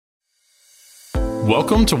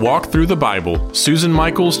Welcome to Walk Through the Bible, Susan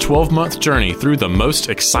Michael's 12-month journey through the most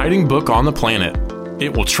exciting book on the planet.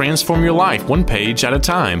 It will transform your life one page at a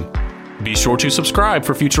time. Be sure to subscribe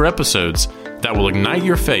for future episodes that will ignite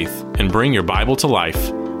your faith and bring your Bible to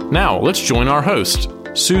life. Now, let's join our host,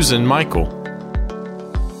 Susan Michael.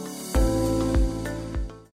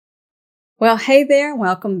 Well, hey there,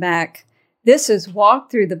 welcome back. This is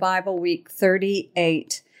Walk Through the Bible Week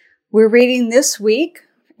 38. We're reading this week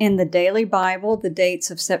in the Daily Bible the dates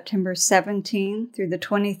of September 17 through the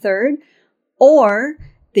 23rd, or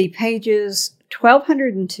the pages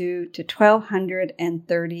 1202 to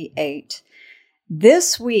 1238.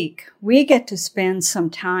 This week, we get to spend some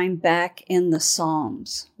time back in the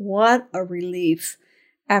Psalms. What a relief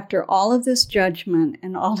after all of this judgment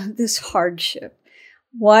and all of this hardship.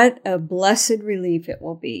 What a blessed relief it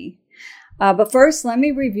will be. But first, let me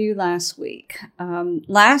review last week.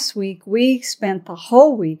 Last week, we spent the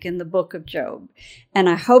whole week in the book of Job. And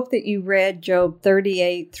I hope that you read Job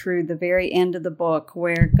 38 through the very end of the book,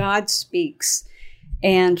 where God speaks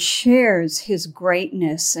and shares his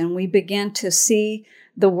greatness. And we begin to see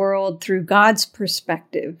the world through God's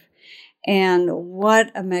perspective. And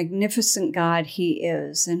what a magnificent God he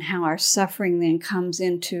is, and how our suffering then comes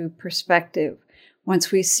into perspective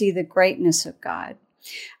once we see the greatness of God.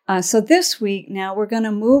 So this week, now we're going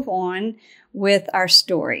to move on with our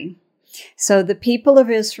story. So the people of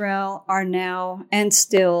Israel are now and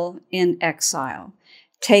still in exile,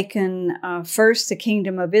 taken first the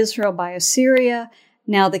kingdom of Israel by Assyria,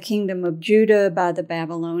 now the kingdom of Judah by the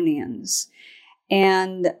Babylonians.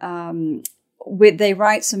 And they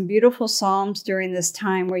write some beautiful psalms during this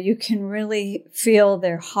time where you can really feel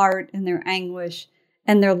their heart and their anguish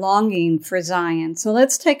and their longing for Zion. So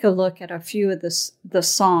let's take a look at a few of the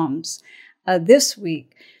Psalms this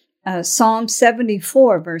week. Psalm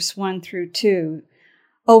 74, verse 1 through 2.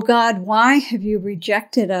 O God, why have you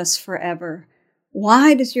rejected us forever?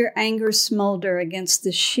 Why does your anger smolder against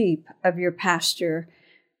the sheep of your pasture?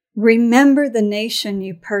 Remember the nation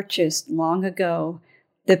you purchased long ago,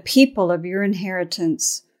 the people of your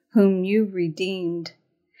inheritance, whom you redeemed.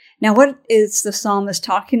 Now, what is the psalmist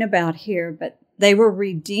talking about here? But they were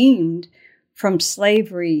redeemed from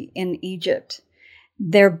slavery in Egypt.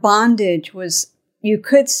 Their bondage was, you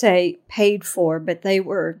could say, paid for, but they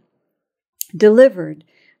were delivered.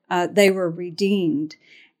 They were redeemed.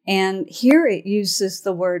 And here it uses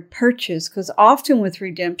the word purchase, because often with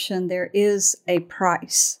redemption, there is a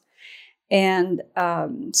price. And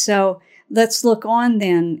so let's look on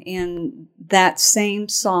then in that same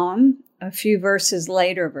psalm, a few verses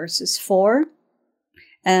later, verses 4.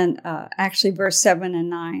 And actually verse 7 and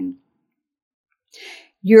 9.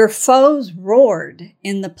 Your foes roared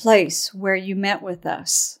in the place where you met with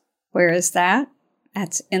us. Where is that?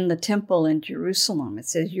 That's in the temple in Jerusalem. It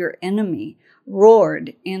says your enemy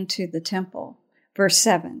roared into the temple. Verse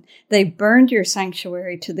 7. They burned your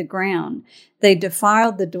sanctuary to the ground. They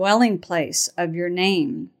defiled the dwelling place of your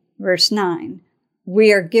name. Verse 9.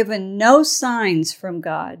 We are given no signs from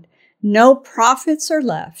God. No prophets are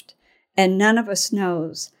left. And none of us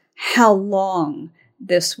knows how long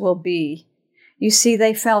this will be. You see,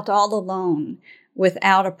 they felt all alone,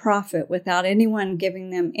 without a prophet, without anyone giving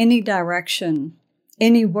them any direction,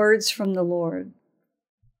 any words from the Lord.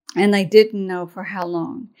 And they didn't know for how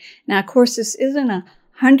long. Now, of course, this isn't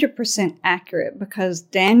 100% accurate, because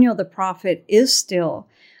Daniel the prophet is still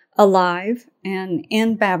alive and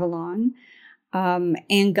in Babylon.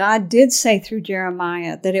 And God did say through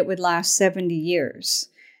Jeremiah that it would last 70 years.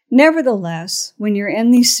 Nevertheless, when you're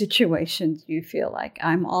in these situations, you feel like,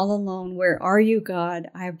 I'm all alone. Where are you, God?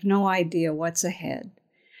 I have no idea what's ahead.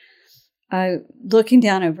 Looking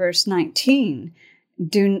down at verse 19,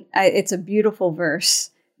 it's a beautiful verse.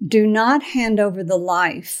 Do not hand over the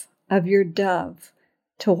life of your dove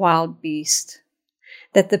to wild beast.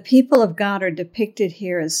 That the people of God are depicted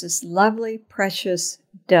here as this lovely, precious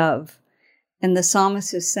dove. And the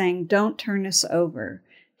psalmist is saying, don't turn us over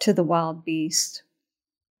to the wild beast.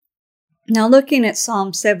 Now looking at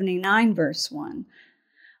Psalm 79, verse 1.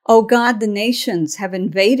 O God, the nations have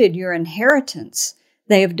invaded your inheritance.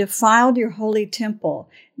 They have defiled your holy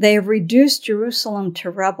temple. They have reduced Jerusalem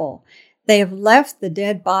to rubble. They have left the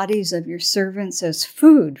dead bodies of your servants as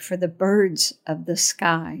food for the birds of the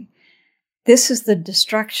sky. This is the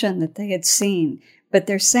destruction that they had seen. But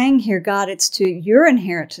they're saying here, God, it's to your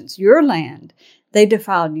inheritance, your land. They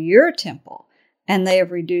defiled your temple, and they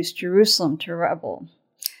have reduced Jerusalem to rubble.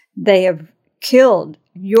 They have killed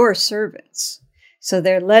your servants. So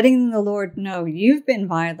they're letting the Lord know you've been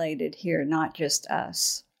violated here, not just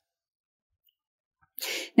us.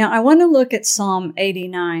 Now, I want to look at Psalm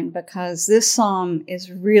 89 because this psalm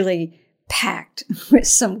is really packed with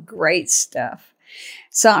some great stuff.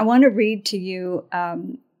 So I want to read to you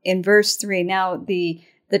in verse 3. Now, the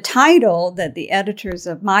title that the editors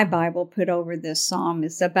of my Bible put over this psalm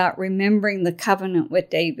is about remembering the covenant with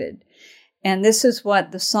David. And this is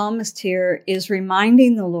what the psalmist here is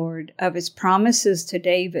reminding the Lord of his promises to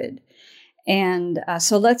David. And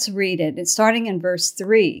so let's read it. It's starting in verse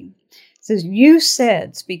 3. It says, "You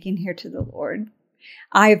said," speaking here to the Lord,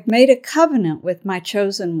 "I have made a covenant with my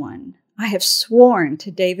chosen one. I have sworn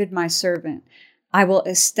to David my servant, I will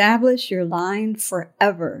establish your line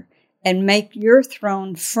forever and make your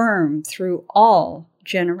throne firm through all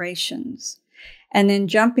generations." And then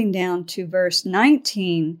jumping down to verse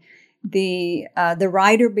 19, the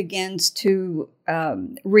writer begins to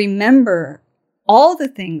remember all the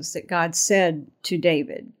things that God said to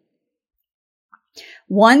David.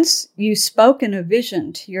 "Once you spoke in a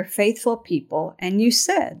vision to your faithful people, and you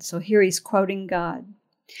said," so here he's quoting God,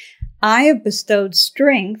 "I have bestowed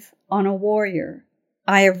strength on a warrior.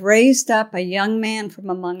 I have raised up a young man from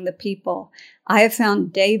among the people. I have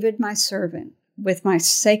found David my servant. With my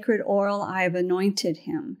sacred oil I have anointed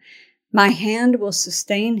him. My hand will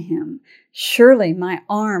sustain him. Surely my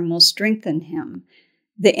arm will strengthen him.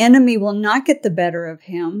 The enemy will not get the better of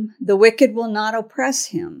him. The wicked will not oppress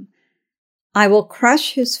him. I will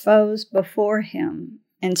crush his foes before him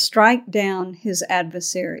and strike down his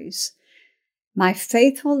adversaries. My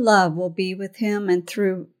faithful love will be with him, and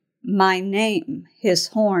through my name his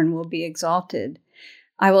horn will be exalted.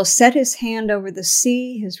 I will set his hand over the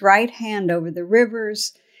sea, his right hand over the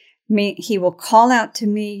rivers. He will call out to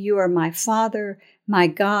me, 'You are my Father, my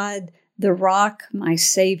God, the rock, my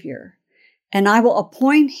Savior.' And I will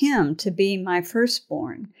appoint him to be my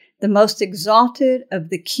firstborn, the most exalted of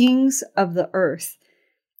the kings of the earth.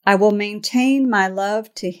 I will maintain my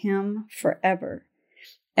love to him forever,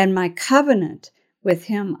 and my covenant with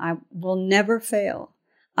him I will never fail.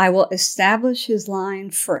 I will establish his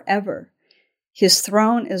line forever, his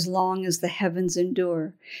throne as long as the heavens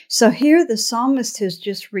endure." So here the psalmist has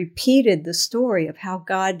just repeated the story of how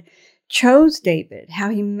God chose David, how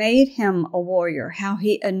he made him a warrior, how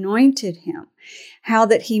he anointed him, how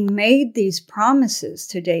that he made these promises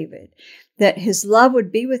to David, that his love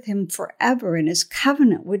would be with him forever and his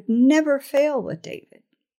covenant would never fail with David.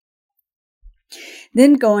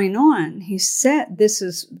 Then going on, he said, this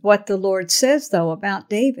is what the Lord says, though, about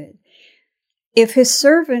David. "If his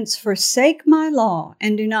servants forsake my law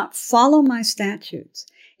and do not follow my statutes,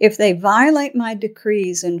 if they violate my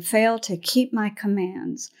decrees and fail to keep my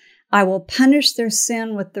commands, I will punish their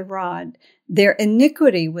sin with the rod, their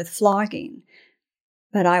iniquity with flogging.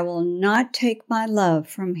 But I will not take my love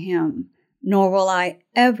from him, nor will I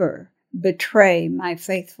ever betray my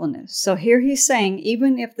faithfulness." So here he's saying,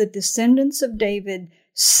 even if the descendants of David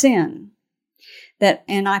sin,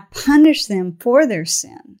 and I punish them for their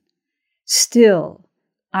sin, still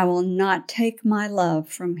I will not take my love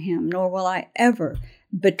from him, nor will I ever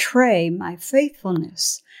betray my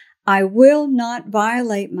faithfulness. I will not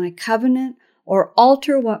violate my covenant or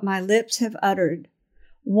alter what my lips have uttered.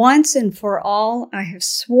 Once and for all, I have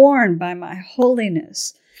sworn by my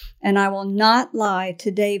holiness, and I will not lie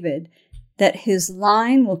to David, that his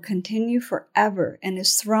line will continue forever and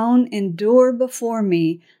his throne endure before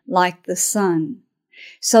me like the sun.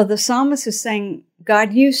 So the psalmist is saying,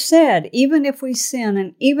 God, you said, even if we sin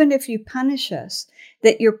and even if you punish us,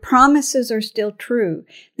 that your promises are still true,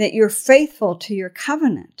 that you're faithful to your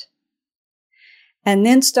covenant. And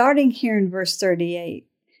then starting here in verse 38,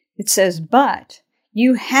 it says, "But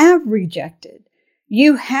you have rejected,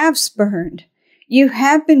 you have spurned, you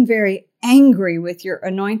have been very angry with your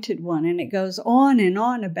anointed one." And it goes on and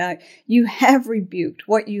on about you have rebuked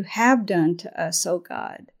what you have done to us, O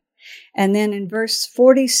God. And then in verse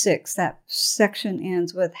 46, that section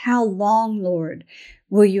ends with, "How long, Lord,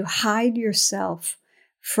 will you hide yourself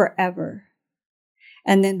forever?"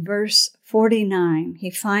 And then verse 49,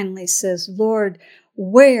 he finally says, "Lord,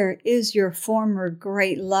 where is your former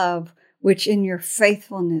great love, which in your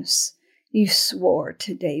faithfulness you swore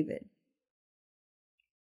to David?"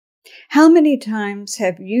 How many times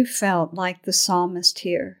have you felt like the psalmist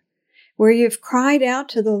here, where you've cried out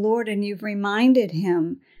to the Lord and you've reminded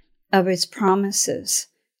him of his promises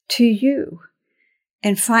to you?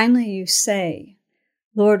 And finally you say,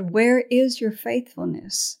 "Lord, where is your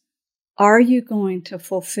faithfulness? Are you going to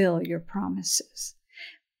fulfill your promises?"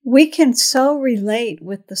 We can so relate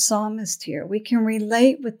with the psalmist here. We can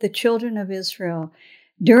relate with the children of Israel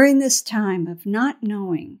during this time of not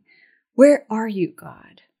knowing, where are you,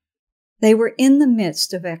 God? They were in the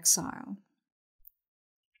midst of exile.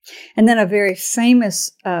 And then a very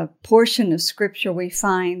famous portion of scripture we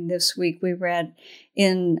find this week, we read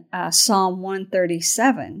in Psalm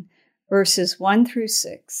 137, verses 1 through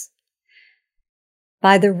 6.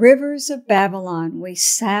 By the rivers of Babylon we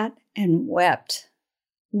sat and wept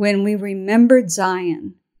when we remembered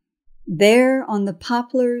Zion. There on the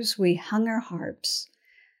poplars we hung our harps,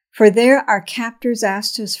 for there our captors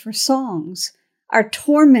asked us for songs. Our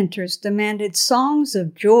tormentors demanded songs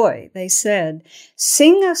of joy. They said,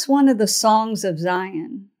 "Sing us one of the songs of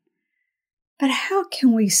Zion." But how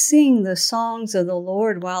can we sing the songs of the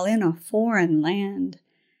Lord while in a foreign land?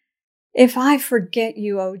 If I forget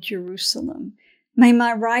you, O Jerusalem, may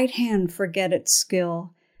my right hand forget its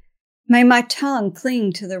skill. May my tongue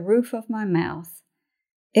cling to the roof of my mouth.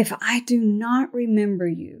 If I do not remember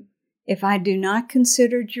you, if I do not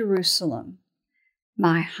consider Jerusalem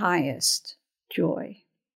my highest joy.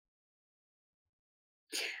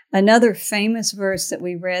 Another famous verse that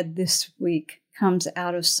we read this week comes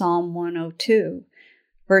out of Psalm 102,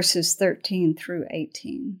 verses 13 through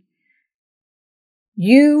 18.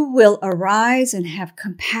 You will arise and have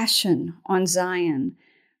compassion on Zion,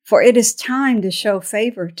 for it is time to show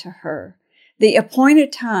favor to her. The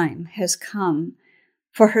appointed time has come,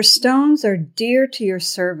 for her stones are dear to your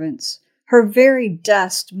servants. Her very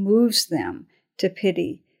dust moves them to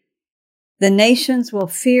pity. The nations will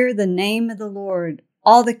fear the name of the Lord.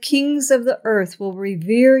 All the kings of the earth will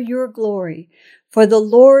revere your glory, for the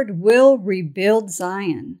Lord will rebuild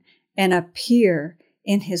Zion and appear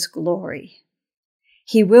in his glory.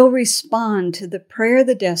 He will respond to the prayer of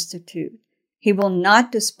the destitute. He will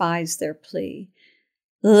not despise their plea.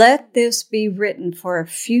 Let this be written for a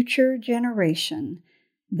future generation,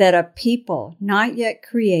 that a people not yet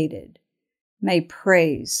created may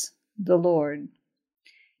praise the Lord.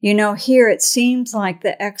 You know, here it seems like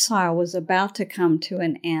the exile was about to come to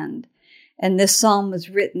an end. And this psalm was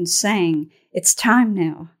written saying, it's time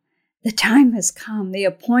now. The time has come. The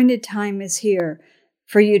appointed time is here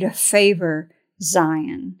for you to favor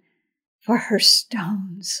Zion, for her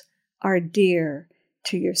stones are dear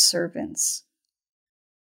to your servants.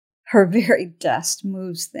 Her very dust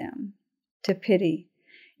moves them to pity.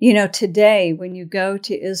 You know, today when you go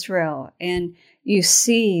to Israel and you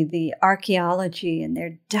see the archaeology and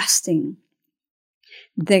they're dusting,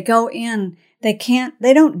 they go in, they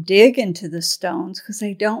don't dig into the stones because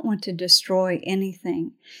they don't want to destroy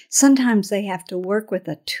anything. Sometimes they have to work with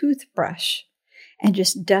a toothbrush and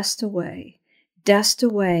just dust away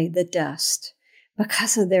the dust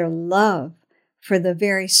because of their love for the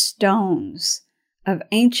very stones of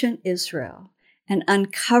ancient Israel and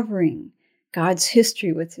uncovering God's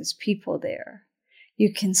history with his people there.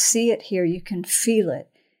 You can see it here. You can feel it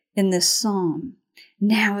in this psalm.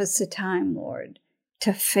 Now is the time, Lord,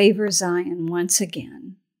 to favor Zion once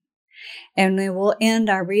again. And we will end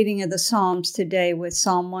our reading of the Psalms today with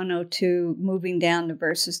Psalm 102, moving down to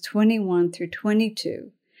verses 21 through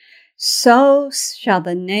 22. So shall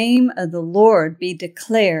the name of the Lord be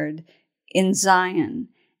declared in Zion,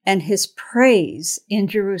 and his praise in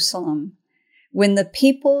Jerusalem, when the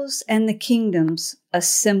peoples and the kingdoms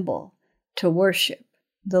assemble to worship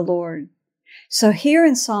the Lord. So here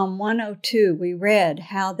in Psalm 102, we read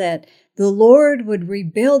how that the Lord would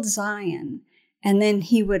rebuild Zion, and then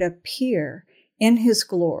he would appear in his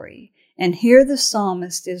glory. And here the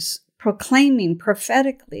psalmist is proclaiming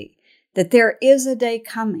prophetically that there is a day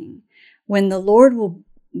coming when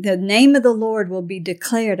the name of the Lord will be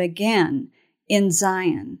declared again in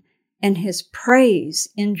Zion and his praise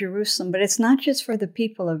in Jerusalem. But it's not just for the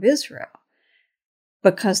people of Israel,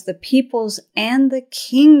 because the peoples and the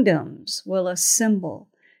kingdoms will assemble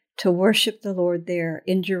to worship the Lord there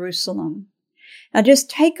in Jerusalem. Now just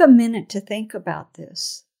take a minute to think about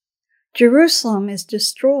this. Jerusalem is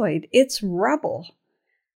destroyed. It's rubble.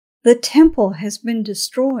 The temple has been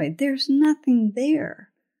destroyed. There's nothing there.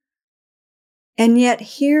 And yet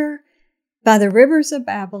here, by the rivers of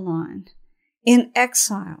Babylon, in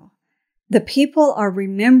exile, the people are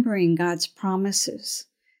remembering God's promises.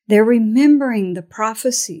 They're remembering the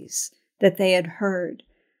prophecies that they had heard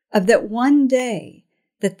of that one day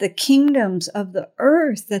that the kingdoms of the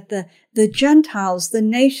earth, that the Gentiles, the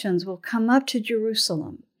nations will come up to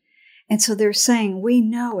Jerusalem. And so they're saying, we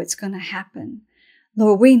know it's going to happen.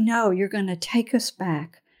 Lord, we know you're going to take us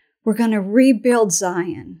back. We're going to rebuild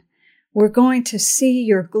Zion. We're going to see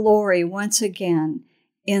your glory once again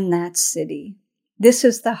in that city. This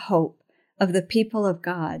is the hope of the people of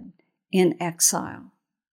God in exile.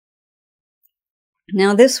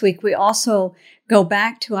 Now this week we also go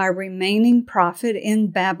back to our remaining prophet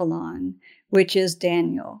in Babylon, which is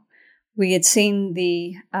Daniel. We had seen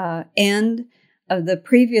the end the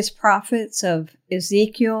previous prophets of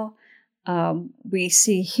Ezekiel, we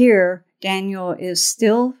see here Daniel is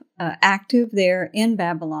still active there in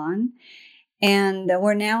Babylon. And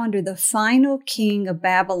we're now under the final king of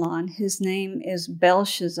Babylon. His name is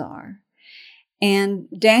Belshazzar. And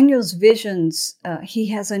Daniel's visions, he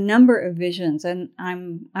has a number of visions, and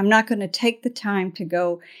I'm not going to take the time to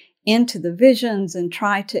go into the visions and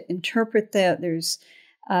try to interpret that. There's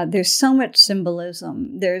so much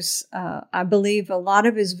symbolism. I believe a lot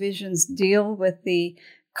of his visions deal with the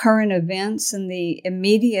current events and the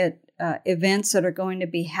immediate events that are going to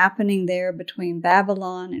be happening there between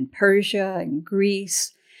Babylon and Persia and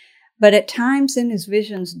Greece. But at times in his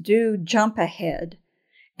visions do jump ahead.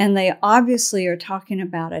 And they obviously are talking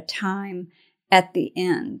about a time at the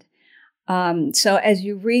end. So as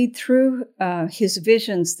you read through his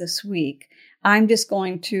visions this week, I'm just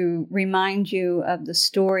going to remind you of the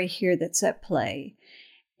story here that's at play.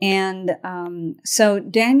 And so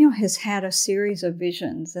Daniel has had a series of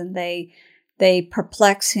visions, and they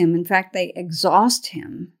perplex him. In fact, they exhaust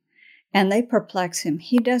him, and they perplex him.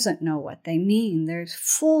 He doesn't know what they mean. They're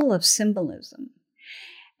full of symbolism.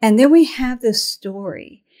 And then we have this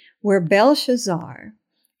story where Belshazzar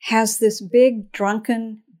has this big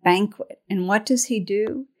drunken banquet. And what does he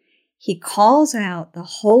do? He calls out the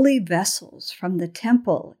holy vessels from the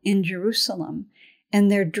temple in Jerusalem,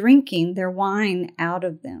 and they're drinking their wine out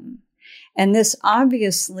of them. And this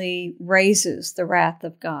obviously raises the wrath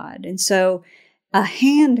of God. And so a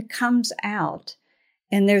hand comes out,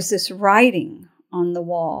 and there's this writing on the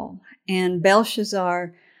wall. And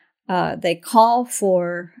Belshazzar, they call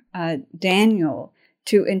for Daniel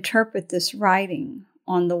to interpret this writing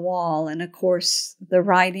on the wall. And of course, the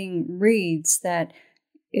writing reads that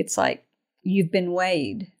it's like, you've been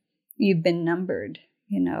weighed, you've been numbered,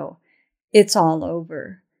 it's all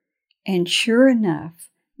over. And sure enough,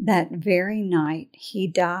 that very night he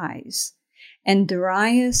dies, and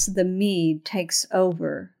Darius the Mede takes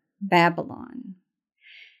over Babylon.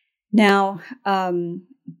 Now,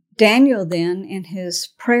 Daniel then, in his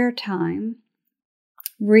prayer time,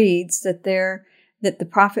 reads that the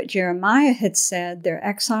prophet Jeremiah had said their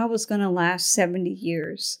exile was going to last 70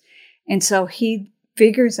 years. And so he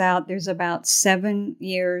figures out there's about 7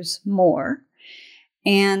 years more.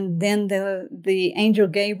 And then the angel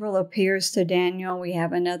Gabriel appears to Daniel. We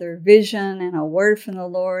have another vision and a word from the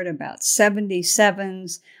Lord about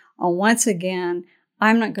 77s. Once again,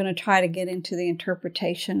 I'm not going to try to get into the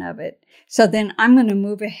interpretation of it. So then I'm going to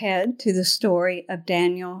move ahead to the story of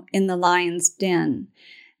Daniel in the lion's den.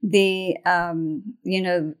 Darius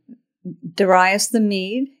the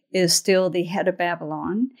Mede is still the head of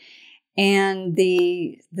Babylon, and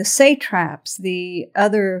the satraps, the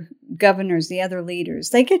other governors, the other leaders,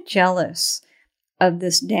 they get jealous of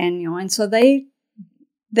this Daniel, and so they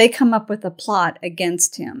come up with a plot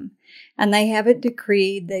against him, and they have it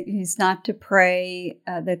decreed that he's not to pray,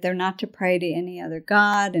 that they're not to pray to any other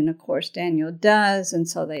god, and of course Daniel does, and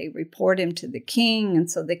so they report him to the king,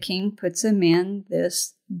 and so the king puts him in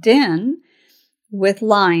this den with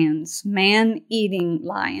lions, man-eating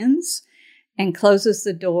lions, and closes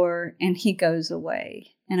the door, and he goes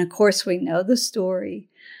away. And of course, we know the story.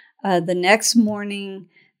 The next morning,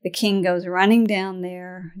 the king goes running down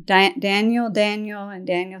there. Daniel, and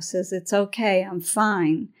Daniel says, "It's okay, I'm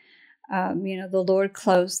fine." The Lord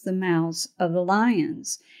closed the mouths of the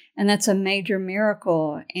lions. And that's a major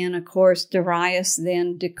miracle. And of course, Darius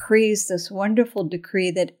then decrees this wonderful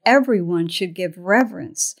decree that everyone should give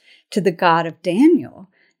reverence to the God of Daniel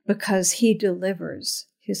because he delivers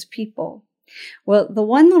his people. Well, the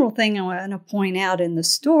one little thing I want to point out in the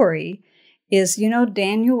story is,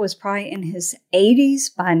 Daniel was probably in his 80s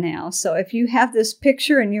by now. So if you have this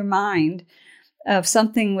picture in your mind of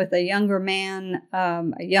something with a young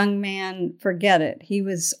man, forget it. He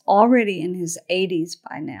was already in his 80s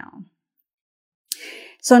by now.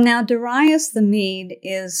 So now Darius the Mede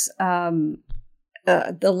is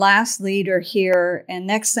the last leader here. And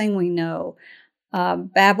next thing we know,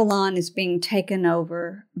 Babylon is being taken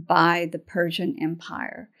over by the Persian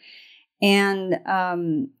Empire. And,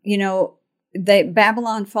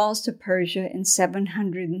 Babylon falls to Persia in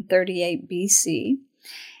 738 BC.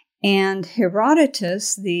 And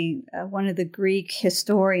Herodotus, one of the Greek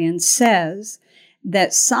historians, says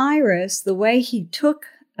that Cyrus, the way he took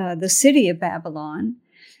the city of Babylon,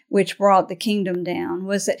 which brought the kingdom down,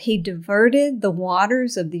 was that he diverted the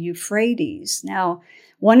waters of the Euphrates. Now,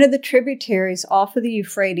 one of the tributaries off of the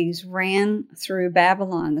Euphrates ran through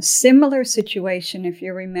Babylon, a similar situation, if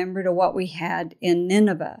you remember, to what we had in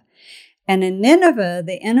Nineveh. And in Nineveh,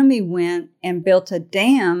 the enemy went and built a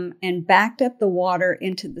dam and backed up the water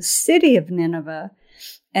into the city of Nineveh.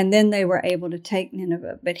 and then they were able to take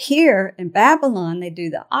Nineveh. But here in Babylon, they do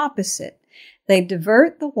the opposite. They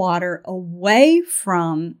divert the water away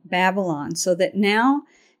from Babylon so that now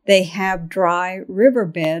they have dry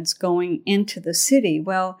riverbeds going into the city.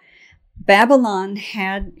 Well, Babylon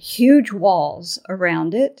had huge walls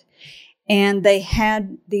around it, and they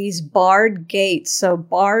had these barred gates. So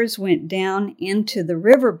bars went down into the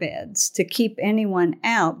riverbeds to keep anyone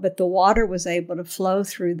out, but the water was able to flow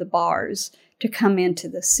through the bars to come into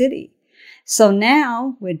the city. So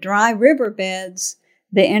now, with dry riverbeds,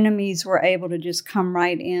 the enemies were able to just come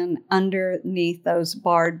right in underneath those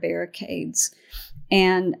barred barricades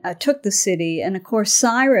and took the city. And of course,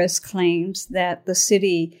 Cyrus claims that the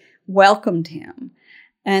city welcomed him.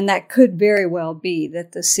 And that could very well be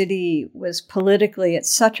that the city was politically at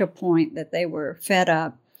such a point that they were fed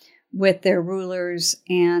up with their rulers,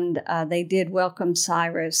 and they did welcome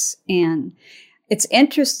Cyrus in. It's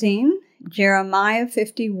interesting, Jeremiah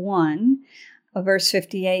 51, verse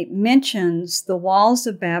 58, mentions the walls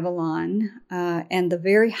of Babylon and the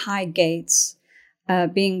very high gates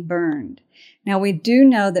being burned. Now, we do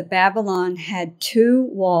know that Babylon had 2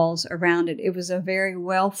 walls around it. It was a very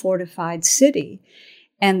well-fortified city.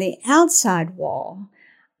 And the outside wall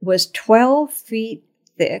was 12 feet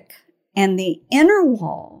thick, and the inner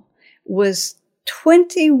wall was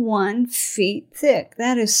 21 feet thick.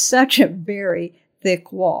 That is such a very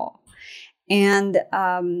thick wall. And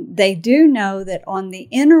they do know that on the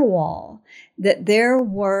inner wall, that there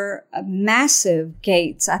were massive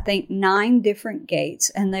gates, I think 9 different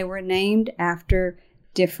gates, and they were named after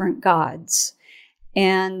different gods.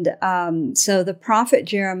 And so the prophet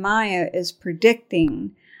Jeremiah is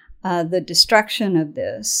predicting the destruction of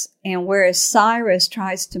this. And whereas Cyrus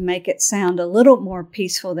tries to make it sound a little more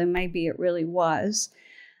peaceful than maybe it really was,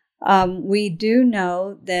 we do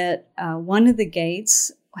know that one of the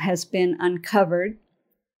gates has been uncovered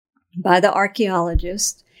by the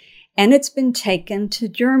archaeologists, and it's been taken to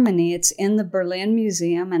Germany. It's in the Berlin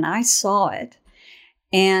Museum, and I saw it.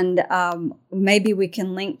 And maybe we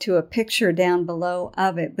can link to a picture down below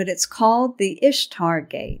of it, but it's called the Ishtar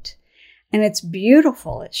Gate. And it's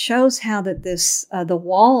beautiful. It shows how that the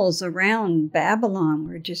walls around Babylon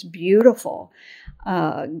were just beautiful.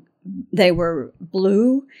 They were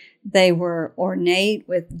blue. They were ornate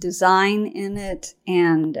with design in it,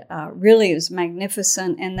 and really it was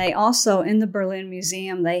magnificent. And they also, in the Berlin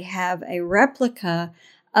Museum, they have a replica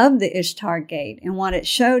of the Ishtar Gate. And what it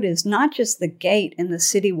showed is not just the gate and the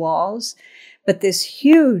city walls, but this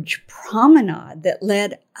huge promenade that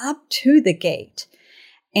led up to the gate.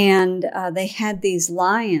 And they had these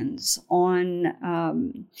lions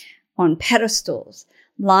on pedestals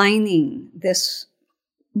lining this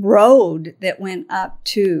road that went up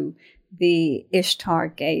to the Ishtar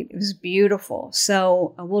Gate. It was beautiful.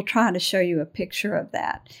 So we'll try to show you a picture of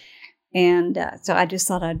that. And so I just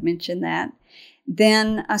thought I'd mention that.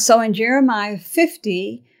 Then, so in Jeremiah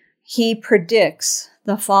 50, he predicts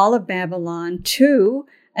the fall of Babylon to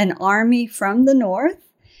an army from the north,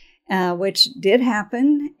 which did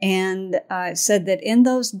happen, and said that in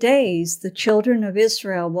those days, the children of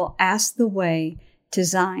Israel will ask the way to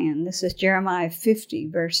Zion. This is Jeremiah 50,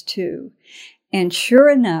 verse 2. And sure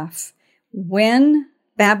enough, when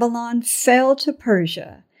Babylon fell to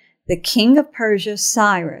Persia, the king of Persia,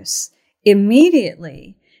 Cyrus,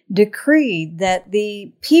 immediately decreed that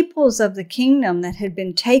the peoples of the kingdom that had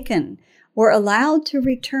been taken were allowed to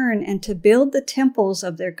return and to build the temples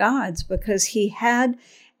of their gods, because he had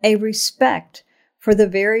a respect for the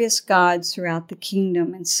various gods throughout the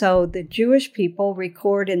kingdom. And so the Jewish people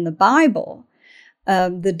record in the Bible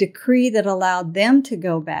the decree that allowed them to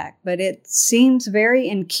go back. But it seems very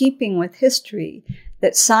in keeping with history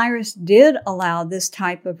that Cyrus did allow this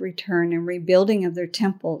type of return and rebuilding of their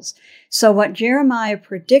temples. So what Jeremiah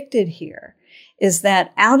predicted here is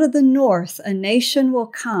that out of the north a nation will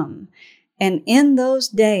come, and in those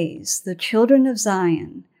days the children of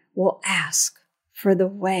Zion will ask for the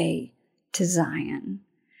way to Zion.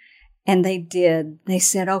 And they did. They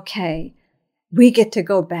said, okay, we get to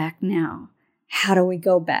go back now. How do we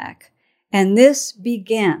go back? And this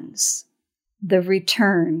begins the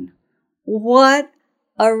return. What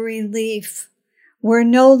a relief. We're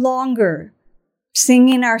no longer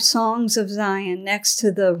singing our songs of Zion next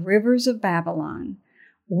to the rivers of Babylon.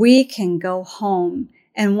 We can go home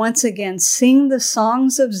and once again sing the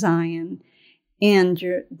songs of Zion in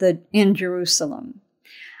Jerusalem.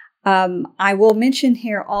 I will mention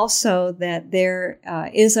here also that there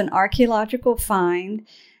is an archaeological find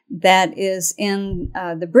that is in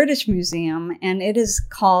the British Museum, and it is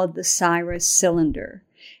called the Cyrus cylinder.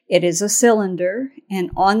 It is a cylinder,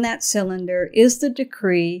 and on that cylinder is the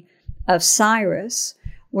decree of Cyrus,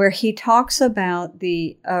 where he talks about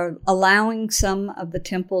the allowing some of the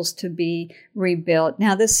temples to be rebuilt.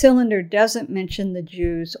 Now, this cylinder doesn't mention the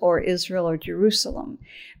Jews or Israel or Jerusalem,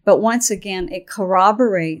 but once again, it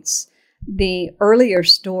corroborates the earlier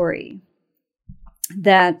story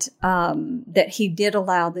that he did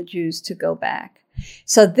allow the Jews to go back.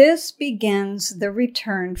 So this begins the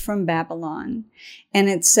return from Babylon. And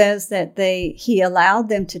it says that he allowed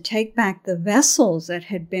them to take back the vessels that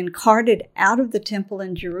had been carted out of the temple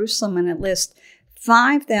in Jerusalem. And it lists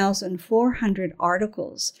 5,400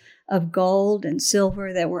 articles of gold and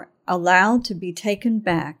silver that were allowed to be taken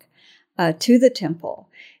back to the temple.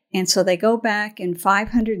 And so they go back in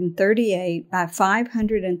 538. By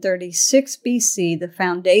 536 BC, the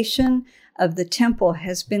foundation of the temple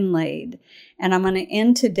has been laid. And I'm going to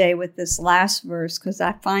end today with this last verse because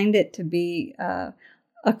I find it to be a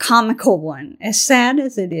comical one. As sad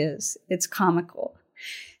as it is, it's comical.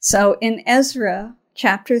 So in Ezra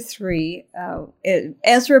chapter 3,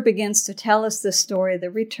 Ezra begins to tell us the story of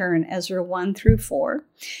the return, Ezra 1 through 4.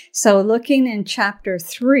 So looking in chapter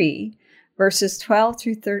 3, verses 12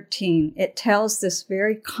 through 13, it tells this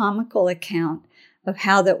very comical account of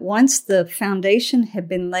how that once the foundation had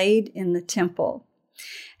been laid in the temple,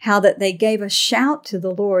 how that they gave a shout to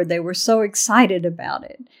the Lord. They were so excited about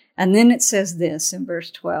it. And then it says this in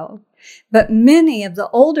verse 12, "But many of the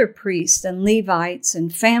older priests and Levites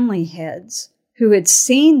and family heads who had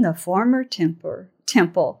seen the former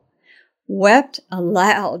temple wept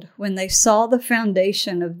aloud when they saw the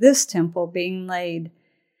foundation of this temple being laid,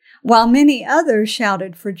 while many others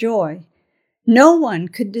shouted for joy. No one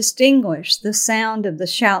could distinguish the sound of the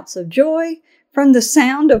shouts of joy from the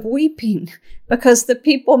sound of weeping, because the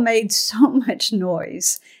people made so much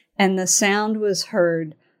noise, and the sound was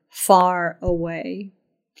heard far away."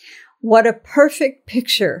 What a perfect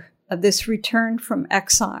picture of this return from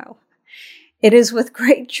exile. It is with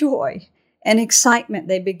great joy and excitement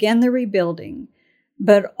they begin the rebuilding,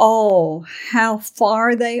 but oh, how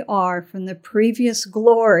far they are from the previous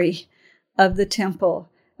glory of the temple,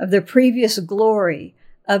 of the previous glory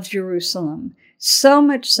of Jerusalem. So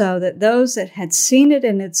much so that those that had seen it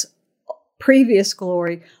in its previous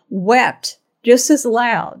glory wept just as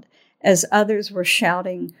loud as others were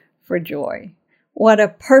shouting for joy. What a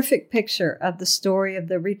perfect picture of the story of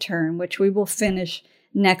the return, which we will finish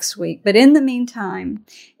next week. But in the meantime,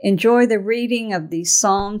 enjoy the reading of these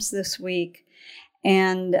Psalms this week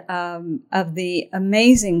and of the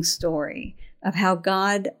amazing story of how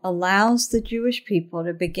God allows the Jewish people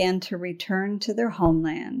to begin to return to their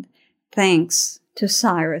homeland, thanks to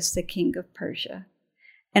Cyrus, the king of Persia.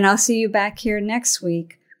 And I'll see you back here next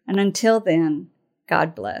week. And until then,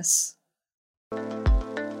 God bless.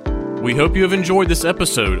 We hope you have enjoyed this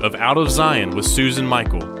episode of Out of Zion with Susan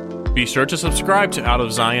Michael. Be sure to subscribe to Out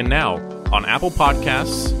of Zion now on Apple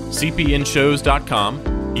Podcasts, cpnshows.com,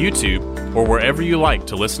 YouTube, or wherever you like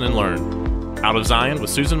to listen and learn. Out of Zion with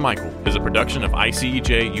Susan Michael is a production of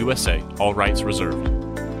ICEJ USA, all rights reserved.